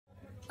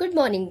Good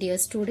morning, dear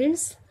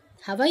students.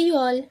 How are you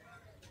all?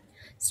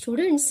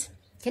 Students,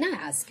 can I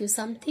ask you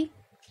something?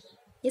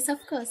 Yes,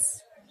 of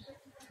course.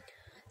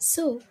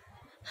 So,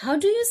 how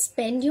do you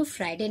spend your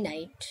Friday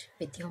night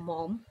with your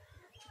mom?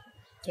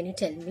 Can you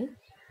tell me?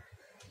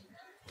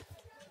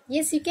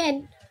 Yes, you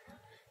can.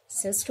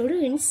 So,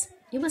 students,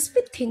 you must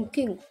be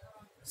thinking,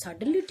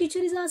 suddenly teacher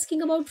is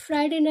asking about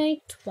Friday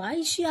night. Why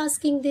is she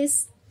asking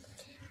this?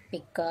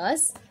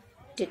 Because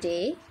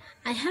today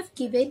I have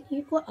given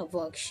you a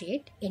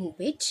worksheet in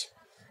which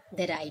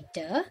the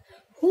writer,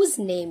 whose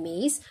name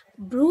is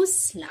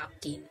Bruce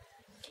Larkin,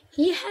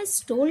 he has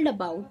told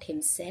about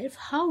himself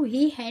how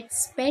he had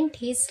spent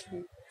his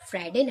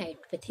Friday night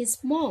with his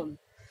mom.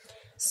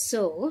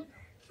 So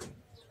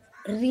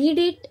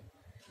read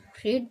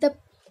the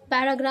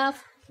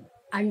paragraph,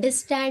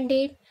 understand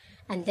it,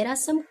 and there are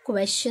some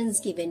questions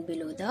given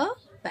below the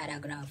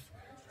paragraph.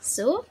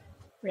 So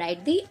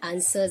write the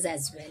answers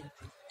as well.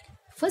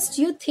 First,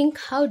 you think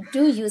how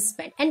do you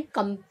spend and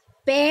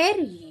compare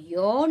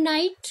your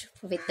night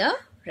with the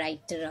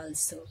writer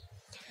also.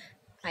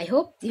 I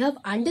hope you have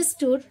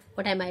understood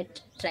what I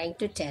might trying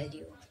to tell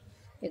you.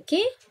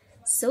 Okay,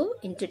 so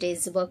in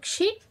today's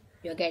worksheet,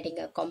 you're getting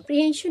a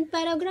comprehension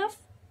paragraph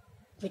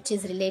which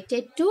is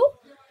related to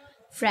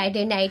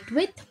Friday Night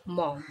with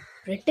Mom,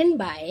 written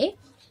by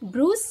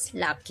Bruce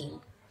Larkin.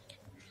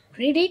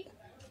 Read it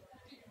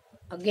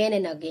again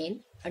and again,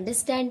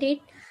 understand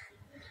it.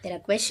 There are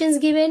questions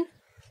given.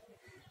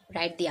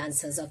 Write the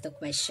answers of the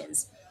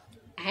questions.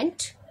 And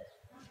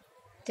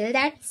till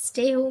that,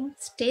 stay home,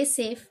 stay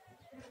safe,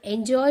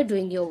 enjoy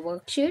doing your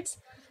worksheets.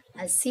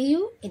 I'll see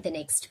you in the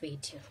next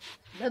video.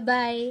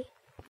 Bye-bye.